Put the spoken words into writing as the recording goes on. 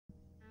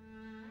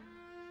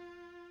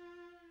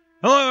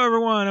Hello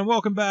everyone and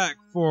welcome back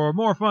for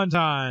more fun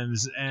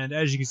times, and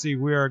as you can see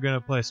we are going to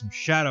play some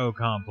Shadow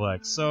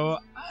Complex. So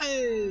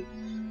I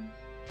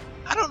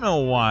don't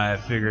know why I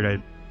figured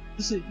it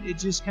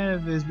just kind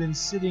of has been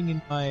sitting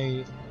in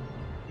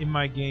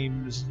my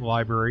games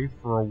library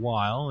for a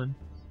while and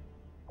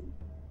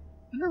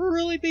I never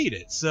really beat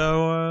it.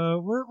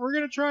 So we're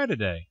going to try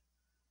today.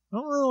 I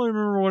don't really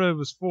remember what it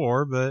was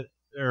for,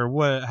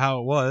 how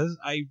it was.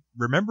 I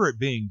remember it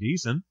being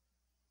decent.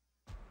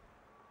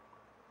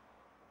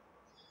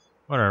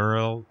 Whatever,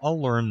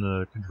 I'll learn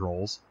the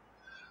controls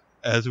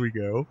as we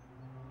go.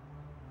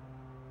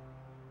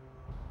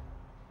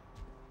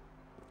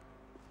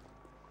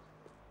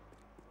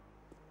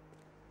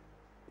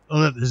 Oh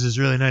look, this is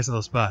a really nice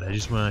little spot. I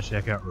just want to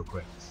check out real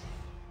quick.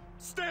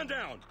 Stand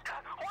down!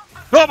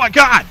 Oh my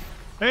god!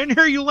 I didn't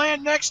hear you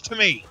land next to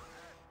me!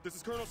 This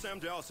is Colonel Sam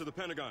Dallas of the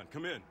Pentagon.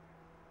 Come in.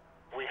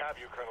 We have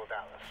you, Colonel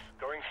Dallas.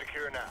 Going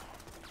secure now.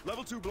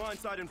 Level 2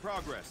 blindside in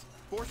progress.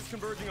 Forces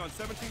converging on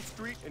 17th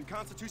Street and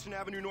Constitution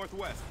Avenue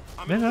Northwest.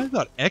 Man, I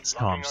thought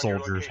XCOM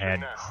soldiers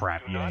had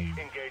crappy aim.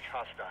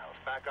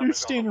 Dude's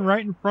standing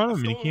right in front of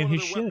him and he can't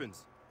hit shit.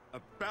 Weapons. A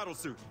battle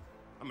suit.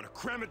 I'm gonna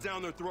cram it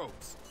down their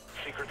throats.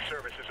 Secret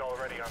Service is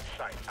already on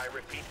site. I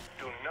repeat,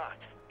 do not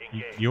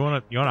engage. You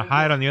wanna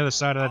hide on the other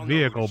side of that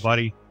vehicle,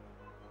 buddy.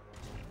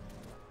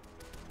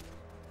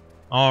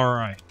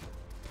 Alright.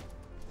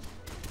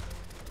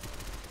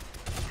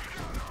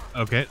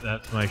 Okay,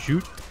 that's my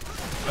shoot.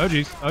 Oh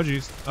jeez, oh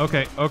jeez.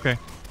 Okay, okay.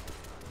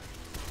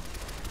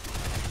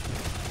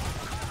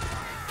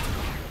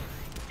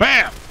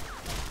 Bam!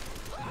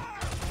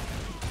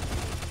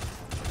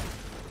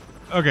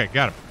 Okay,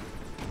 got him.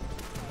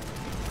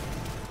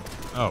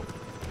 Oh.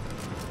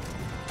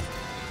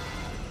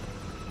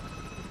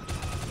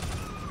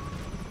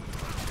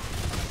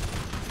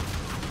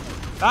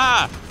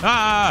 Ah!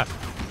 Ah!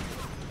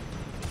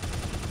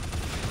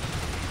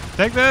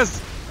 Take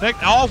this!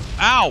 Oh!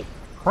 Ow!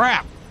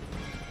 Crap!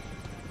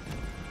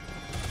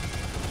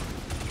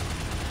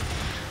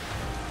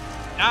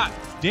 Ah!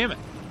 Damn it!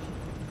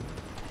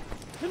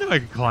 I knew I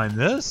could climb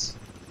this.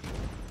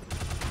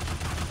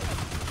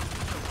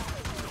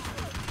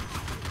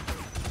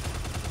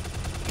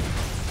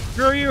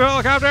 Screw you,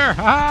 helicopter!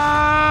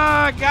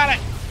 Ah! Got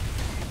it!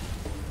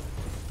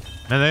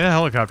 Man, that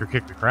helicopter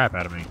kicked the crap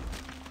out of me.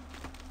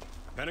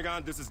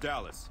 Pentagon, this is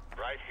Dallas.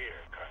 Right here,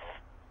 Colonel.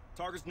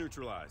 Target's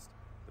neutralized.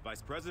 The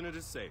Vice President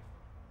is safe.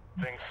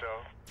 Think so?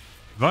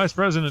 Vice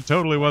President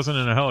totally wasn't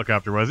in a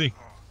helicopter, was he?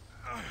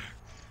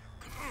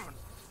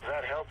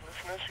 That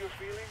helplessness you're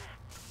feeling?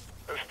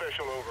 A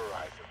special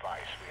override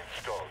device we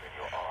installed in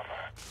your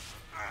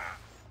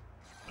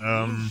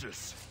armor.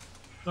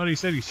 Thought he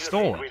said he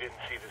stole We it. didn't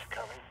see this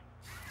coming.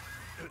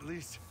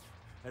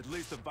 At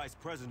least the Vice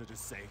President is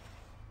safe.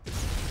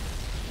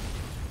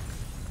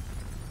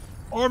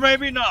 Or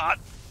maybe not.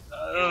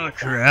 Oh, The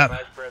crap.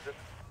 Vice President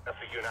of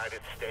the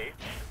United States?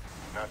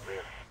 Not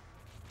really.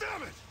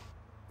 Damn it!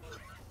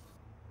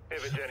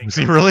 If it's any Was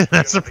he really that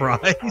concern,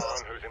 surprised?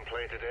 who's in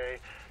play today,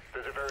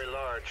 there's a very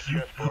large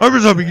chessboard. I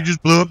was hoping you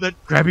just blew up that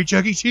crappy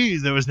Chuck E.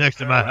 Cheese that was next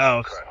to my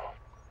house.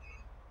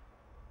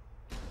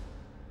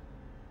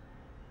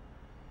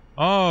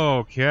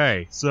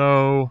 Okay,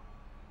 so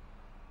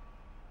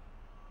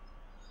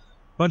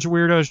bunch of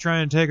weirdos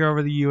trying to take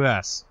over the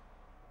U.S.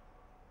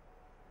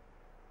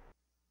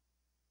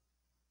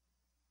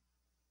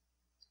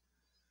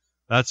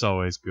 That's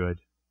always good.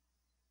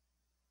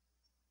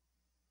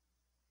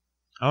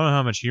 I don't know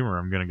how much humor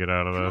I'm gonna get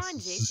out of this. Come on,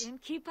 Jason,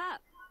 keep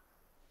up.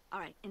 All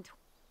right,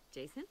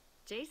 Jason,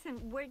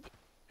 where?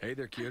 Hey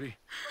there, cutie.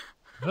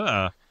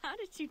 Huh. How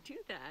did you do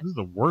that? This is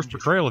the worst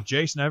portrayal of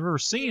Jason I've ever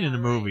seen in a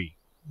movie.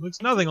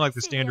 Looks nothing like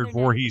the standard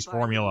Voorhees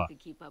formula. To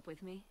keep up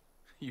with me.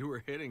 You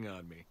were hitting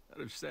on me. I'd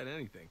have said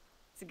anything.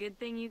 It's a good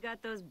thing you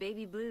got those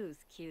baby blues,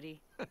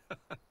 cutie.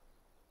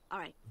 All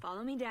right,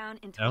 follow me down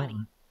in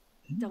 20.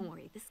 Don't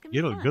worry, this is gonna be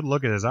Get a fun. good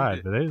look at his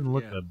eyes, but they didn't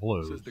look that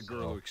blue. Says the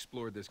girl so. who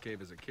explored this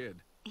cave as a kid.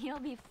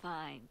 You'll be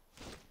fine.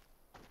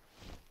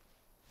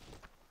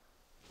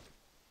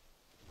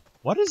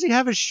 Why does he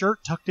have his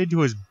shirt tucked into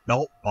his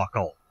belt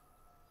buckle?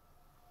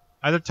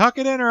 Either tuck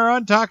it in or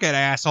untuck it,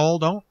 asshole.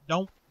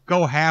 Don't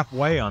go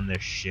halfway on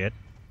this shit.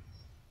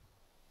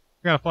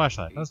 I got a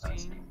flashlight. That's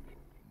nice.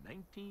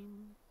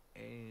 19,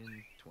 and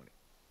 20.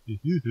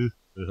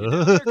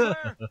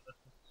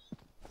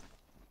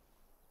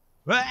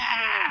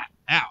 Ah!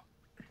 Ow.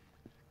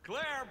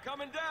 Claire, I'm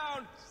coming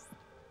down!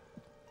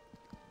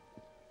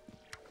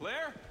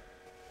 Claire?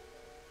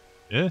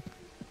 Yeah?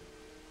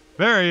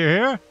 Claire, are you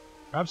here?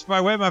 Perhaps if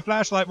I wave my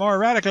flashlight more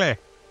erratically.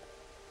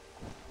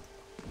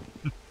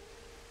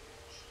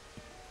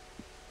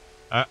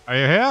 Are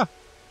you here?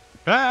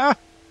 Claire?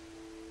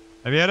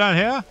 Have you done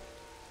here?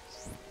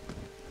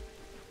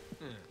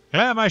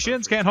 Claire, my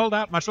shins can't hold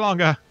out much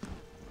longer.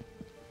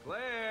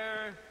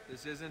 Claire,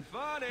 this isn't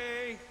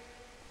funny.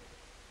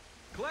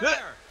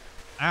 Claire!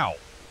 Ow.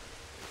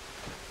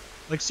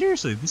 Like,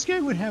 seriously, this guy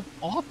would have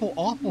awful,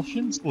 awful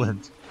shin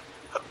splints.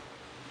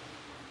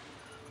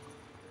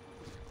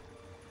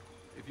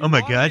 If you Oh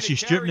my wanted God, me to she's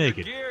stripped carry your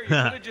naked. gear, you could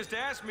have just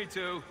asked me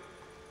to.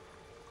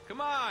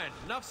 Come on,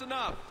 enough's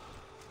enough.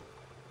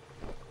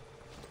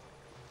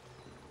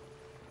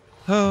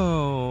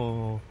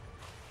 Oh.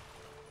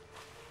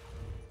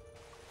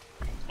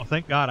 Well,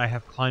 thank God I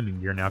have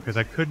climbing gear now, because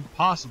I couldn't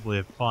possibly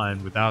have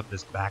climbed without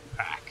this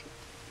backpack.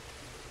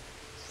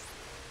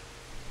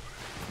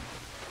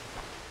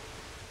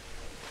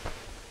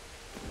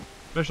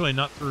 Especially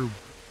not through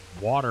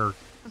water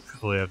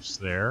cliffs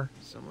there.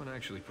 Someone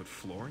actually put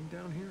flooring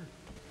down here?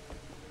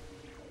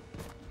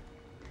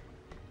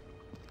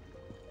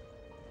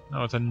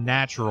 No, it's a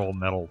natural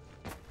metal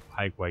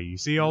pikeway. You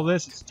see all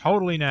this? It's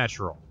totally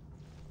natural.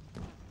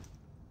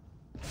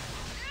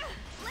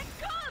 Let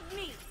go of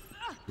me!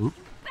 Oop.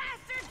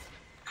 Bastards!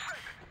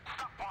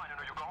 Stop whining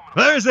or you'll go home.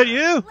 There, is that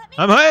you? Let me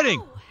I'm go!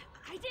 hiding.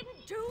 I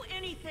didn't do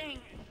anything.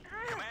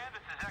 Command,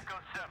 this is Echo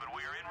 7.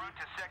 We are en route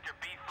to Sector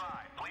B5.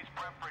 Please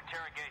prep for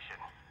interrogation.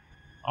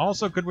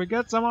 Also, could we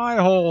get some eye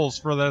holes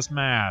for this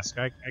mask?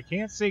 I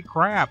can't see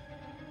crap.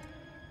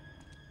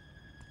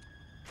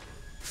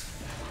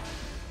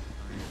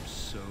 I am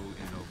so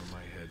in over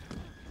my head.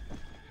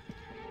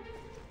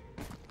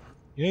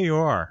 Yeah, you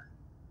are.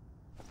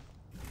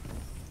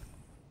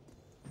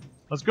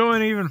 Let's go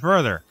in even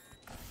further.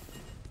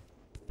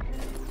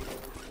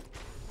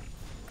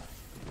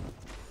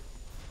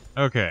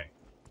 Okay.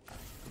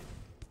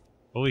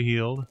 Fully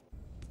healed.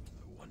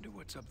 I wonder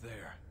what's up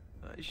there.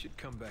 I should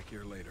come back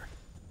here later.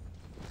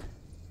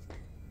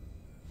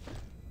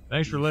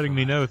 Thanks for letting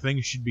me know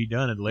things should be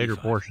done in later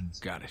B5. portions.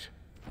 Got it.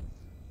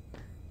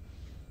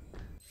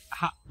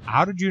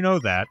 How did you know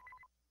that?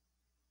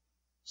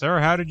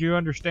 Sarah, how did you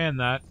understand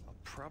that? I'll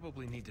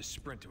probably need to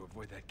sprint to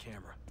avoid that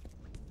camera.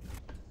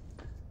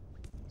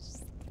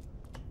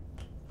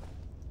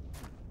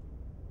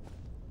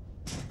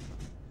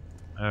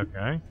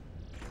 Okay.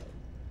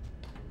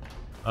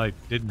 I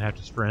didn't have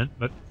to sprint,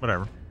 but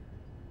whatever.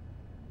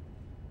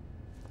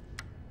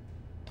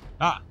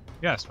 Ah,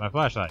 yes, my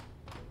flashlight.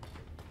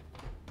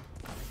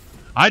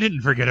 I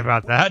didn't forget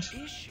about that.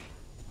 What is she?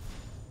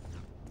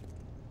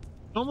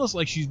 It's almost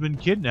like she's been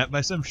kidnapped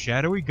by some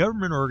shadowy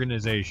government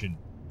organization.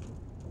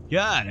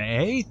 God, I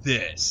hate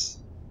this.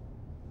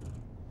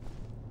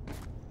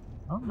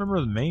 I don't remember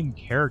the main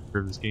character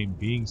of this game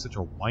being such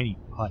a whiny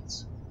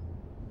putz.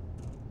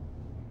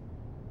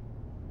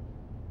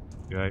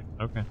 Okay,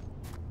 okay.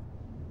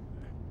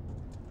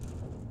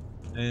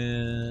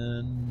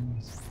 And...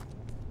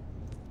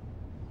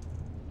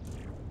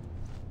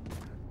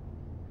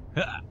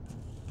 Ha!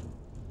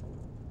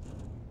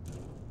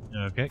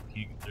 Okay,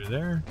 can't get through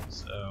there,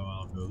 so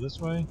I'll go this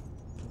way.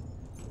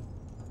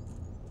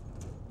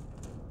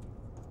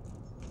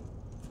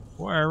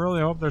 Boy, I really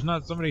hope there's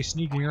not somebody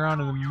sneaking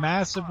around in the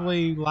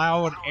massively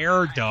loud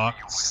air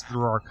ducts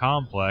through our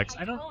complex.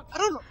 I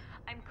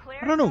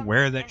don't know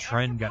where that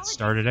trend got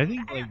started. I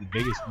think like the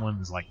biggest one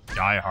was like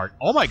Die Hard.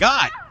 Oh my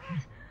God,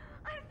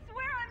 I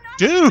swear I'm not.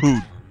 dude! Oh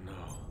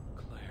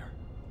no, Claire.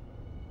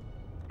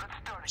 Let's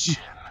start She,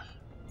 again.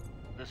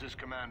 This is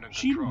Command and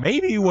she Control.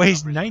 maybe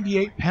weighs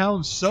 98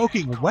 pounds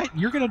soaking wet, and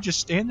you're gonna just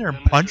stand there and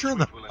punch her in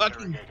the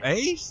fucking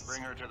face?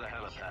 Bring her to the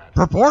helipad.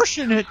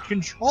 Proportionate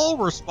control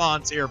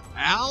response here,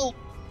 pal.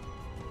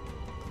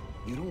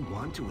 You don't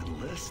want to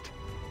enlist?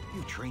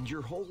 You've trained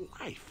your whole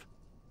life.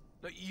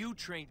 No, you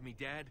trained me,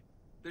 Dad.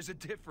 There's a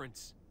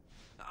difference.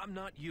 I'm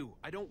not you.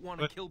 I don't want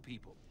to But- kill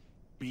people.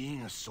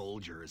 Being a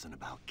soldier isn't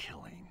about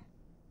killing.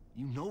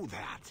 You know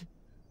that.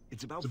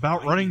 It's about about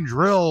fighting running for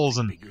drills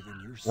something and bigger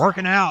than yourself.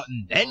 working out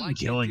and Well, I then can't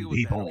killing deal with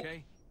that, people.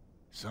 okay?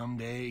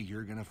 Someday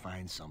you're gonna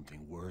find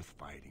something worth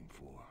fighting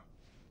for.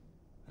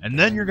 And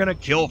then you're gonna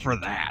kill for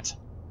that.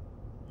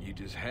 You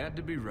just had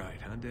to be right,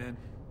 huh, Dad?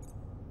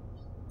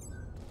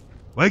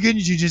 Why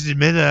couldn't you just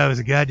admit that I was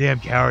a goddamn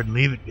coward and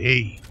leave it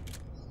be?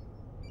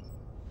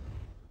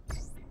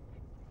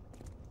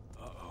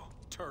 Uh-oh.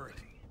 Turret.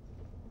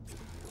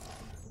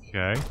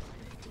 Okay.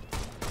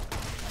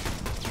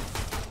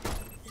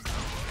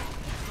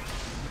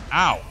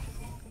 Ow!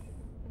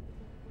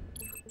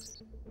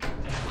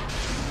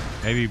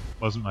 Maybe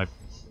wasn't my...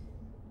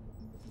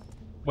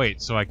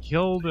 Wait, so I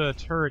killed a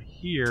turret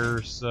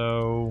here,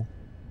 so...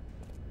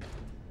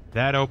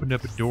 That opened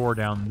up a door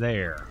down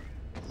there.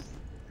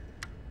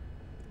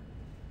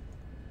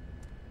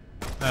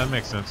 That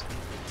makes sense.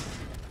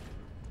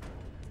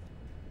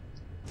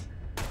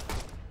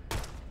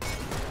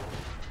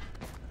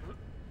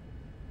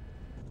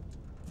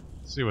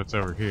 Let's see what's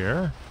over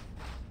here.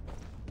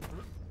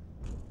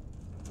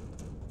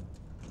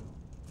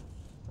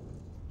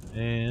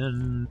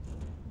 And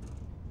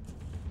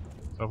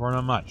so far,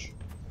 not much.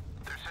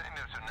 They're saying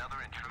there's another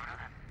intruder.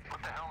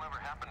 What the hell ever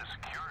happened to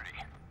security?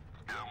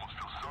 I almost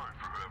feel sorry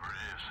for whoever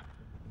it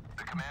is.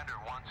 The commander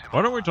wants him.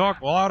 Why don't we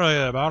talk loud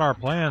about our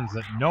plans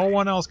that no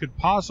one else could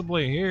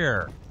possibly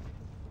hear?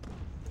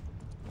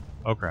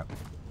 Oh crap!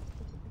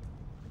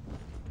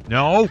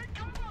 No!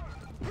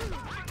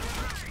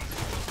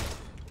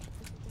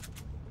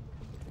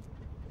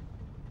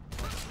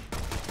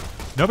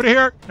 Nobody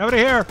here! Nobody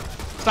here!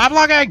 Stop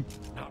looking!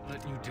 Not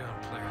letting you down,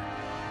 Claire.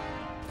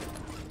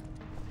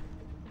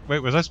 Wait,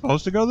 was I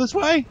supposed to go this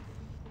way?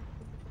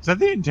 Is that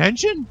the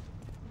intention?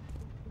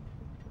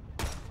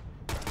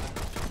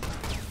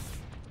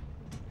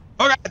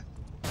 Oh god!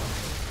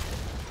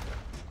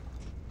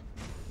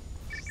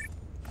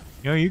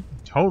 You know, you can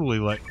totally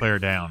let Claire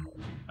down.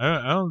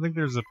 I don't think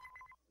there's a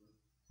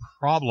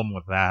problem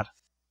with that.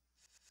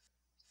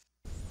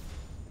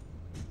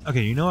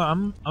 Okay, you know what?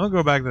 I'm gonna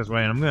go back this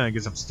way and I'm gonna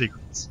get some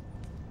secrets.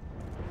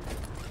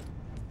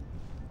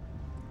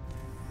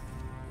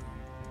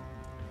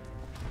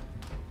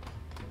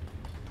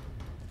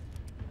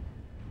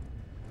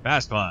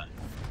 Fast climb.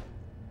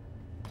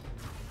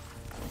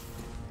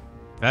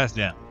 Fast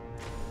down.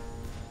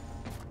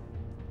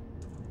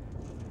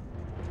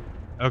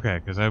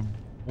 Okay, because I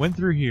went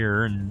through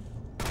here and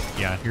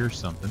yeah, here's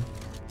something.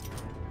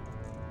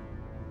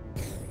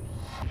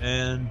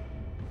 And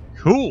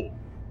cool.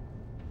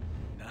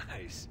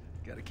 Nice.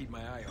 Gotta keep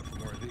my eye out for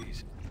more of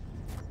these.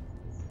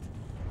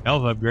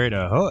 Health upgrade,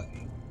 ahoy.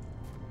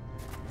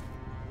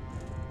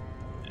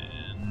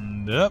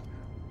 And up.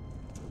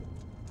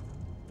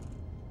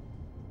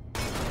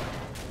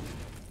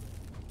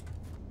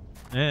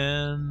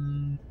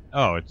 And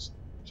oh, it's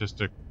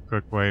just a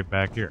quick way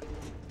back here.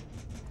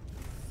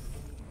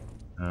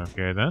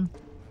 Okay then.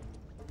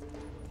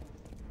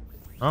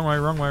 Wrong way,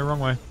 wrong way, wrong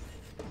way.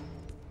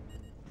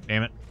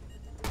 Damn it.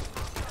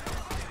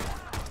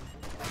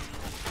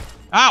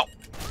 Ow!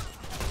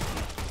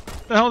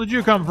 Where the hell did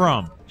you come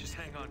from? Just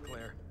hang on,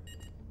 Claire.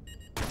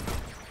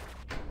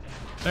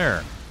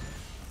 There.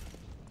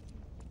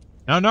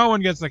 Now no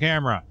one gets the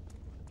camera.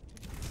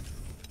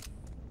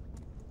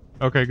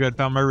 Okay, good.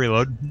 Found my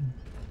reload.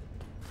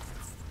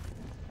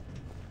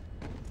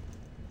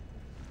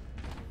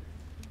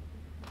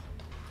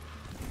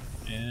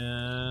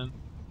 And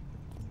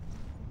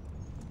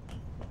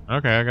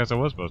okay, I guess I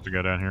was supposed to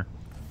go down here.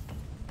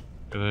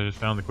 Because I just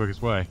found the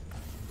quickest way.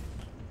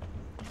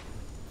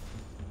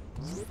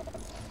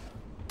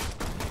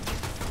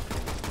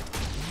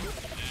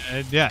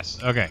 Yes,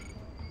 okay.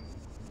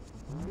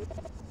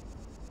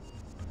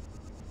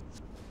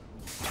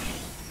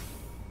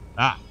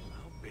 Ah.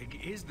 How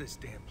big is this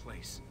damn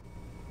place?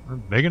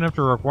 Big enough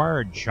to require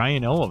a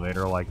giant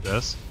elevator like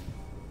this.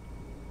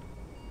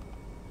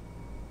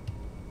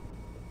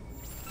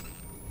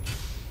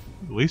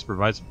 At least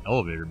provide some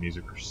elevator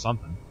music or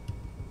something.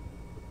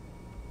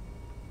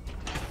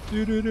 Okay,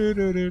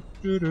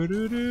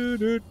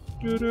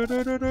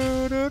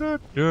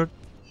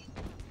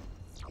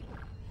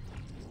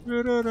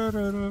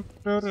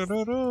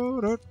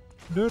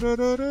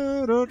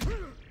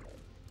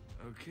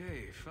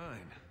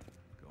 fine.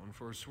 Going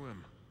for a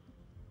swim.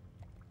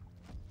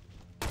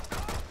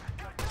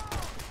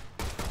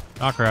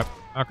 Oh crap.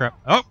 Oh crap.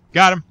 Oh,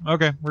 got him.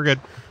 Okay, we're good.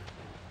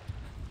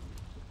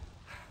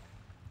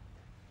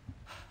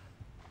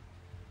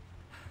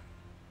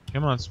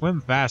 Come on,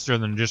 swim faster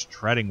than just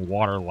treading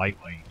water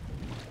lightly.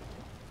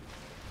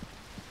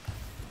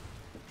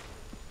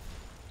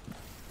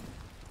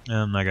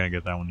 I'm not gonna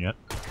get that one yet.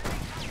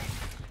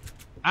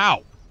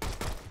 Ow!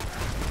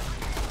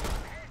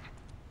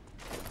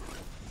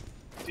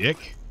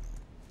 Dick.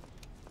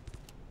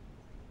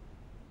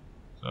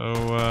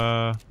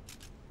 So,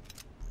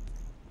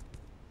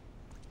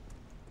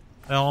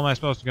 the hell am I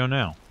supposed to go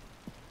now?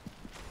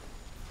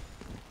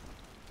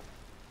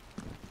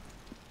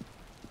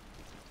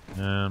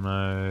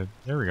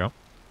 There we go.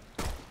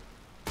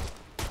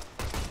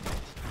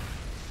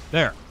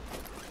 There.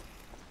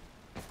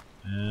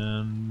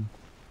 And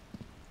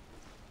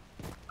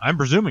I'm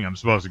presuming I'm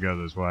supposed to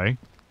go this way.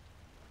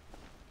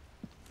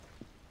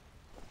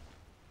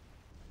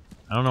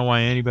 I don't know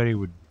why anybody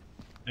would.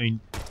 I mean,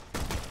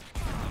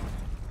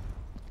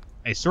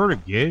 I sort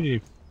of get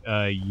it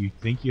if you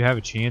think you have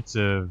a chance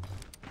of,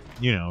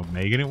 you know,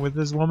 making it with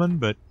this woman,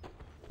 but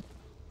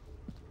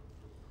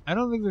I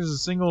don't think there's a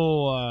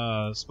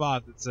single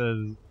spot that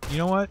says, you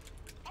know what?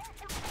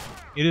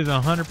 It is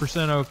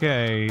 100%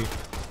 okay,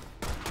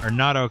 or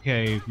not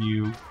okay if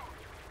you.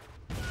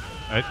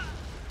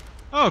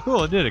 Oh,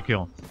 cool! It did a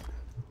kill.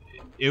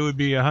 It would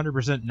be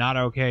 100% not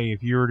okay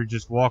if you were to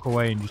just walk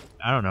away and just,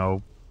 I don't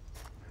know,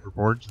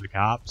 report it to the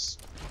cops.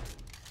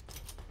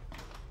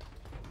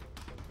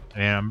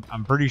 And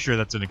I'm pretty sure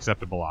that's an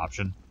acceptable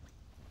option.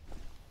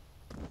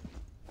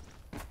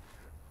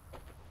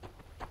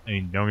 I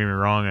mean, don't get me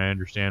wrong, I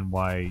understand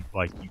why,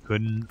 like, you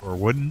couldn't or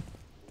wouldn't.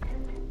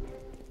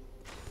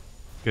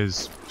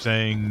 Because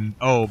saying,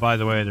 oh, by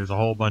the way, there's a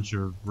whole bunch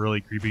of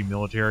really creepy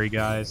military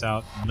guys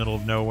out in the middle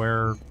of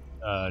nowhere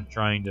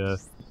trying to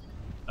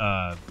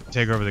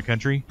take over the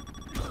country.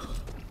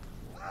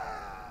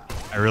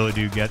 I really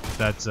do get that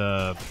that's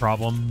a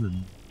problem,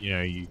 and, you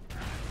know, you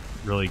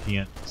really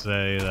can't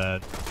say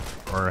that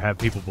or have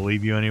people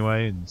believe you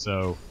anyway, and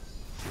so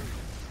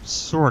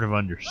sort of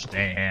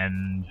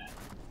understand.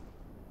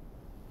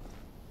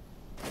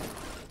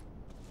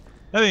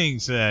 That being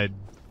said,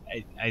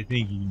 I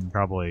think you can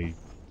probably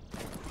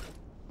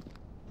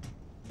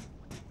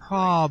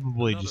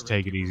just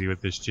take it easy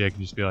with this chick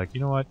and just be like, you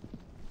know what?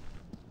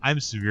 I'm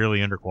severely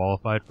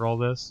underqualified for all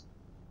this.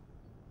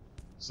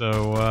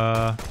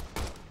 So,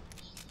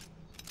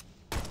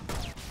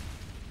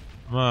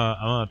 I'm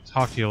gonna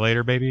talk to you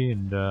later, baby,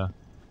 and how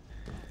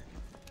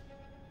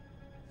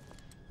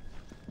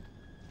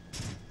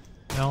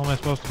the hell am I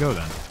supposed to go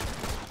then?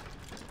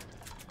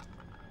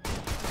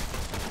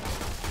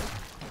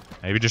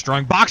 Maybe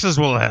destroying boxes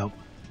will help.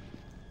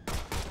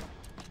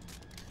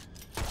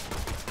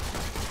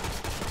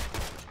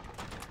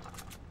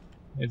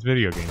 It's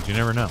video games, you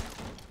never know.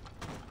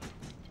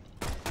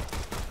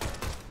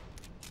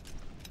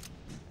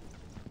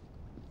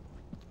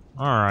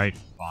 Alright,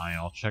 fine,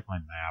 I'll check my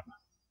map.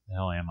 The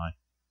hell am I?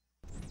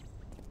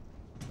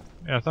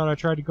 Yeah, I thought I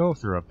tried to go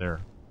through up there.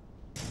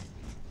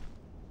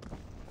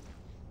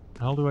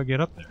 How do I get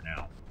up there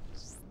now?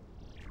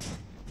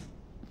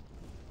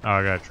 Oh,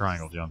 I got a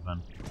triangle jump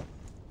then.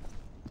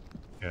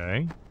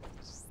 Okay.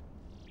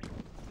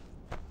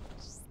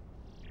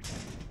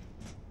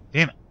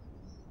 Damn it.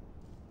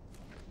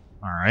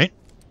 Alright.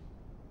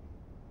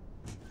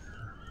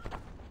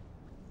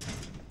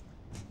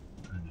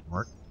 That didn't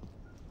work.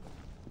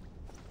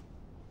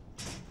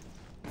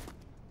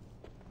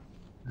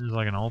 There's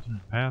like an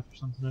alternate path or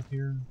something up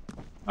here.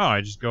 Oh,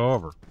 I just go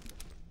over.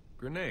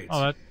 Grenades.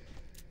 Oh, that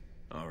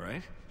All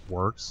right.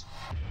 works.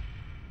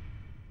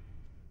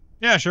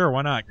 Yeah, sure,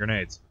 why not?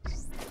 Grenades.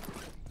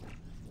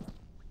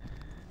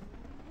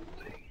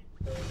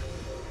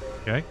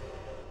 Okay.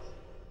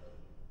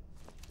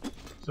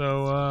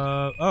 So,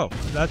 oh,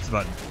 that's the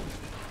button.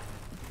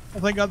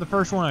 Well, thank God the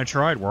first one I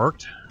tried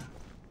worked.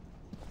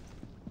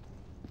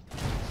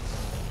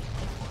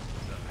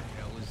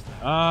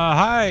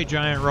 Hi,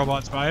 giant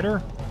robot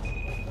spider.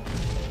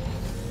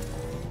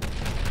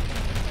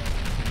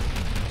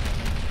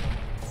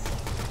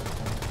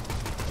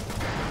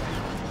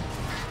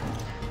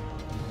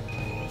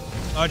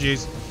 Oh,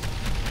 jeez.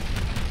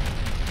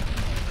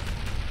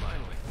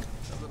 Finally,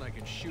 something I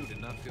can shoot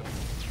and not feel.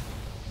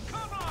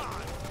 Come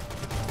on!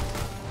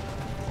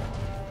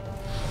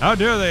 How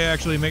dare they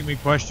actually make me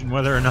question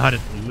whether or not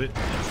it's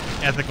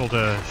ethical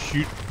to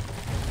shoot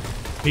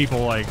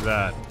people like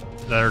that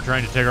are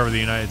trying to take over the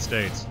United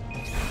States.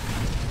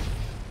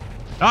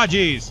 Ah,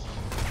 jeez.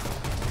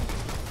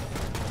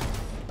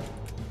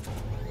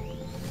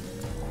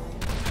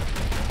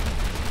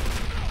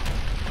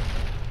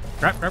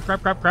 Crap, crap,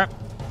 crap, crap, crap.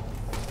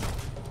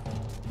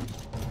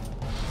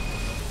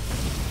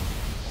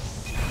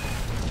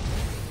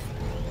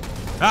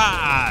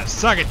 Ah,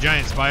 suck it,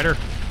 giant spider.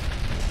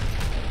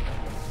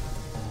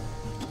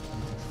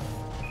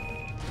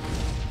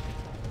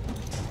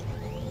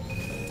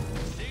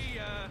 See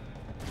ya.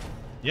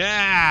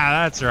 Yeah,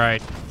 that's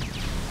right.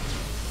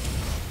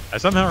 I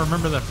somehow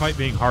remember that fight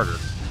being harder.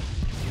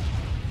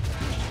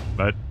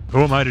 But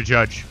who am I to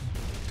judge?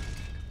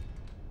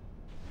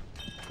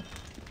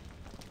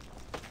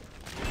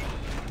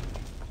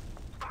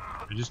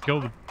 I just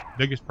killed the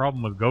biggest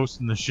problem with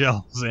Ghost in the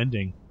Shell's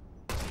ending.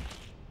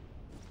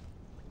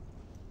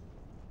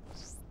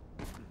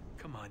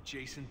 Come on,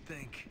 Jason,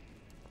 think.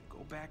 Go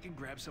back and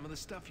grab some of the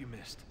stuff you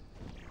missed.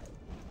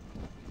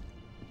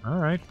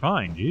 Alright,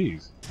 fine,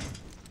 jeez.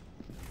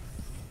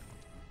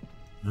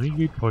 No need to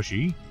be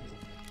pushy.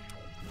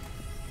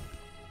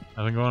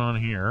 Nothing going on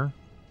here.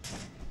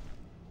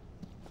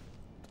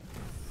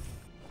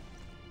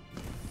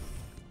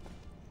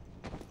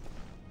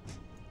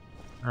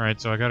 Alright,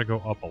 so I gotta go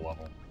up a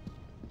level.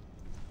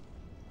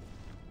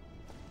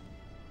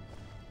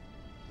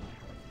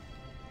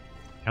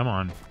 Come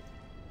on.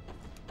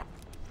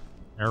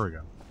 There we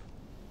go.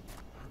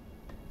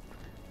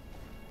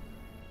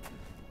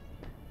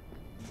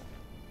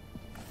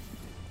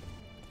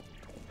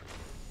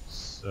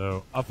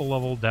 So, up a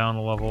level, down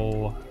a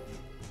level.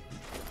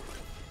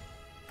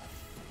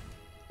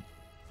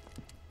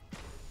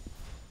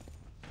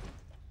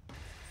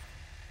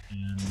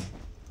 And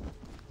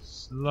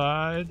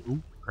slide.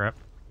 Ooh, crap.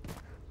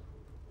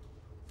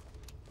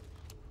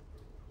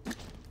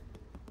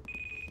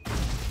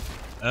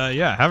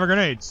 Yeah, have a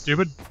grenade,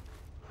 stupid.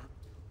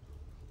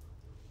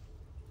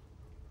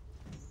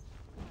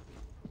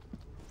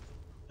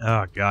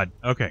 Oh, God.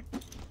 Okay.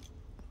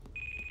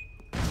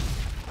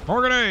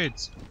 More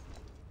grenades!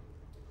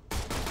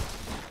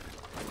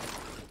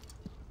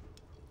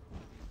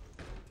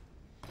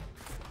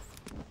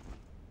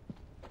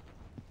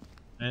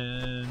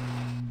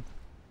 And...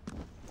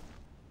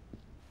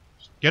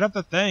 just get up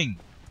the thing!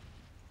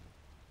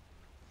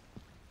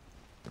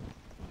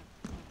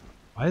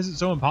 Why is it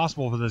so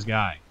impossible for this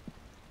guy?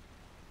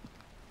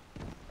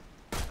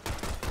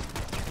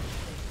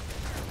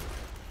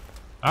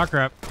 Oh,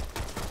 crap.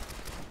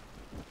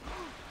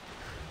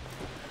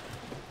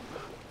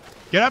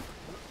 Get up!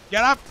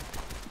 Get up!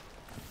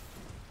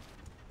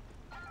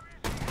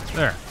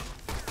 There.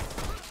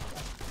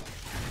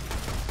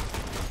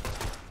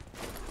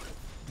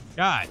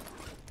 God.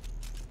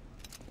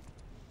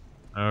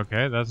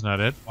 Okay, that's not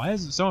it. Why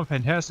is it so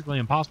fantastically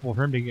impossible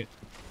for him to get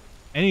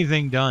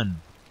anything done?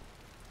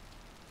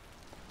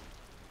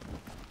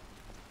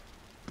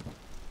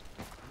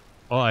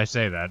 Well, I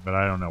say that, but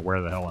I don't know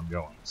where the hell I'm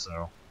going,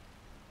 so...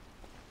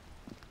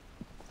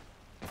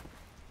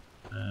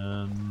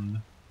 And...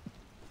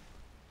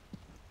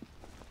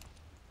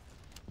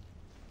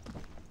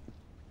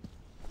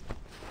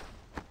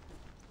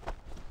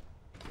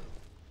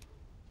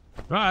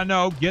 I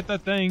know, get the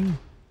thing.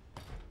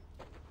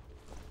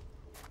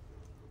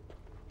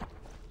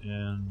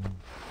 And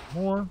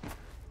more.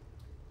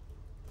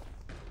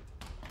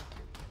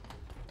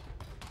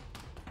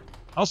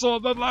 Also,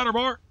 the ladder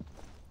bar.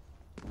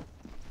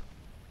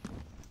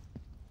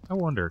 I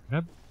wonder,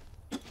 can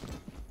I...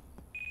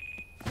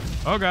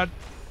 Oh, God.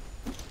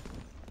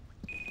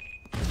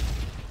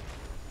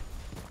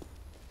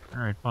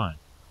 Alright, fine.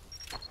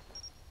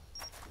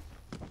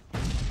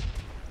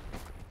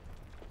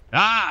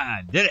 Ah,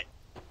 I did it!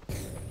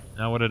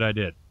 Now what did I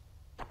did?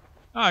 Oh,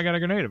 I got a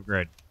grenade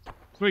upgrade.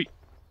 Sweet.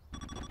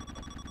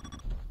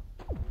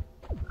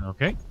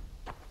 Okay.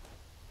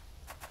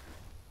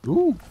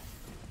 Ooh.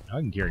 I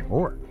can carry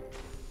more.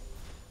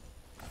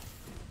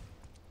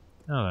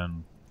 Now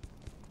then.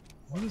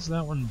 What is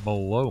that one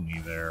below me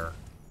there?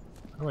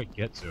 How do I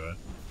get to it?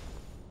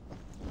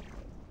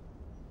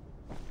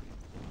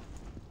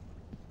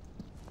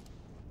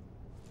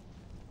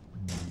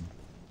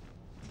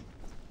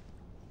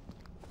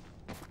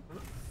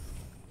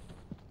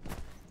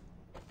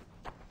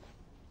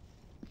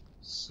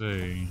 Let's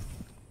see.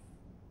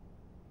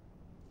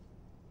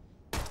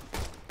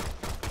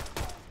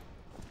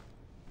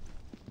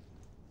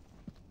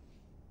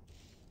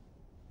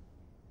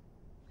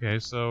 Okay,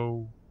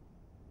 so...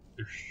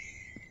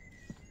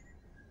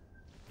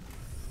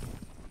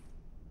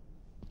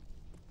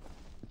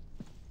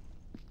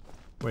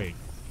 Wait.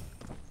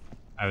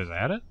 I was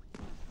at it?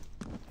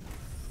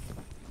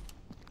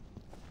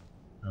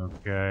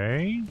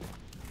 Okay.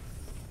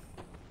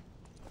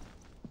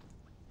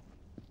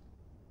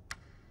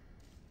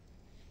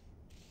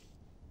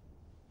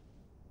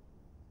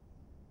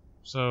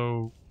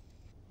 So...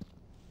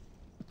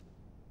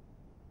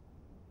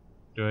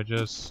 Do I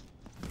just...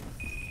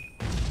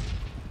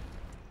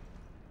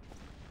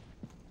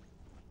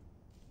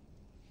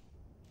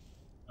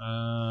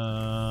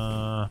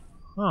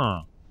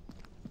 Huh.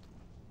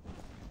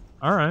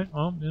 Alright,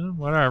 well, you know,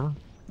 whatever.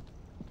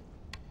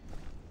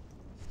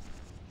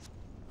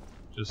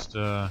 Just,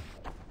 I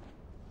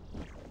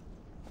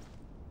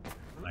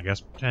guess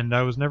pretend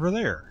I was never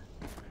there.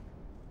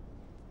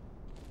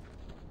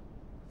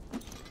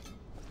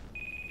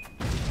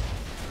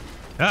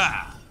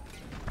 Ah!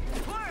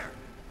 Claire!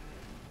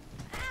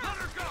 Let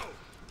her go!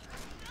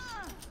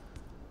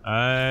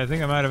 I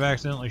think I might have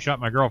accidentally shot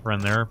my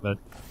girlfriend there, but...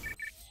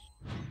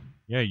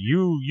 Yeah,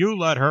 you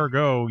let her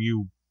go,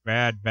 you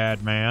bad,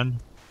 bad man.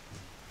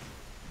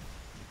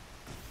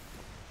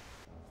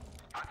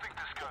 I think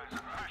this guy's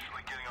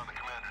officially getting on the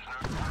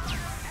commander's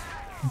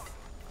nerves.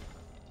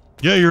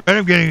 Yeah, you're right,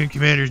 I'm getting on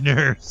Commander's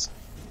nerves.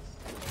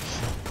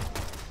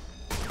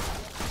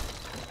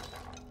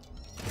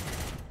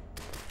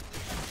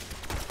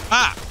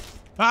 Ah!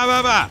 Ah,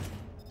 bah, bah!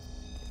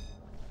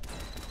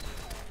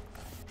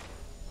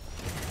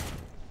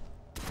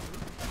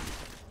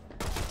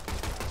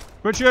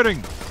 Quit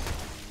shooting!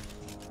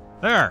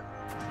 There!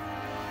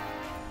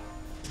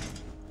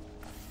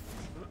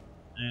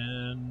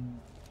 And...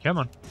 come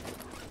on.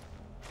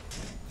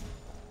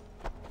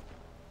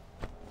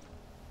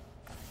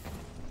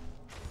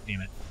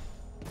 Damn it.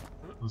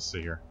 Let's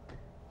see here.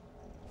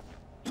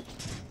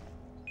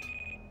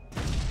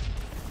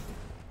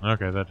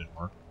 Okay, that didn't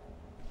work.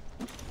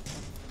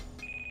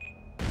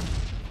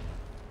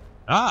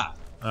 Ah!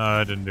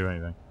 That didn't do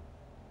anything.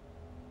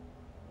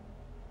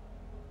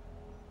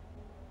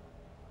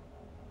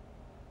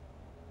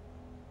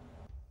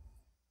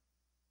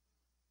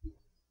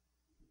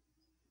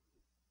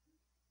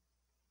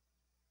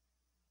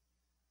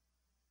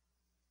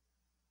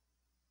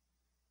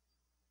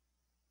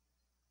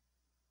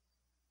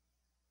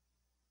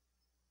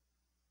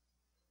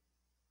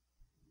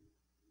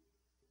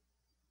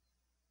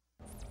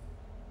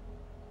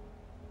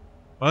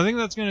 Well, I think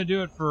that's going to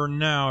do it for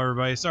now,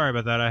 everybody. Sorry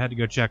about that. I had to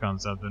go check on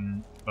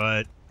something.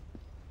 But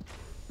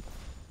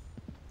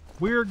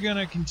we're going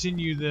to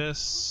continue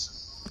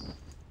this.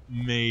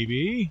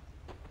 Maybe.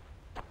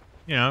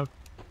 You know,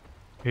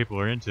 people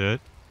are into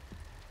it.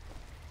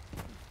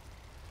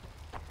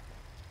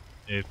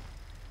 If...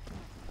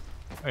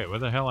 Wait, where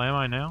the hell am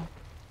I now?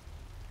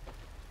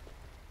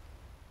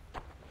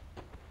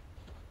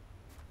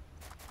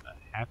 A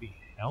happy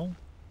hell?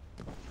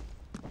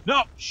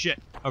 No! Shit!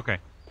 Okay.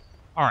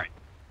 Alright.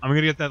 I'm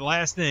gonna get that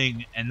last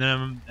thing, and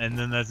then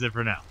that's it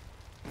for now.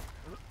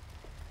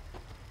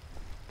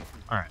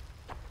 Alright.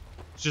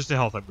 It's just a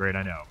health upgrade,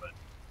 I know, but...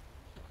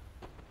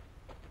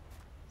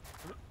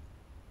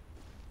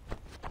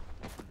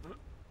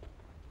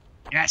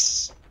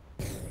 Yes!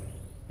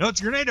 No, it's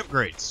a grenade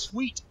upgrade.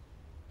 Sweet!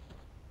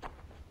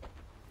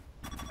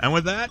 And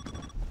with that,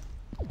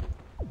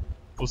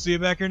 we'll see you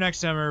back here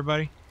next time,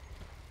 everybody.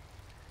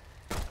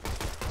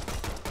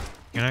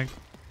 Can I...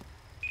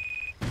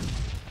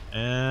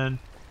 And...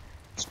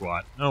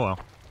 squat. Oh well.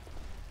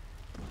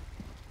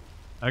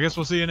 I guess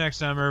we'll see you next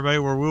time, everybody,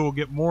 where we will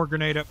get more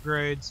grenade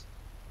upgrades.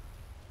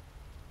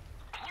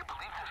 Can you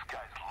believe this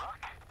guy's luck?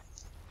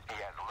 He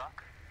has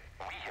luck.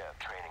 We have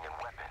training and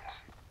weapons.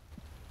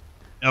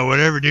 Oh,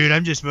 whatever, dude.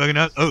 I'm just bugging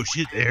up. Oh,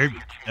 shit, there.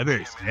 I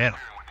better stand.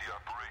 With the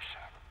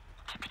operation.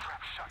 Keep your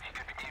trap shut. He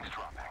could be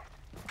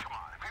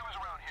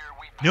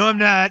No, I'm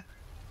not.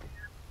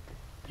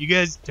 You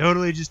guys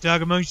totally just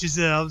talk amongst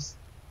yourselves.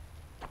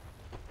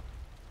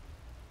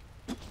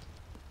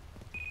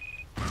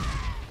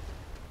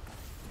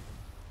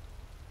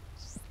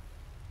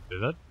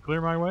 Did that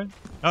clear my way?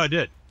 Oh, it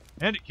did.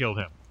 And it killed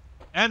him.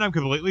 And I'm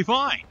completely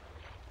fine.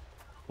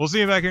 We'll see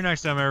you back here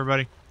next time,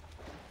 everybody.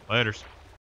 Laters.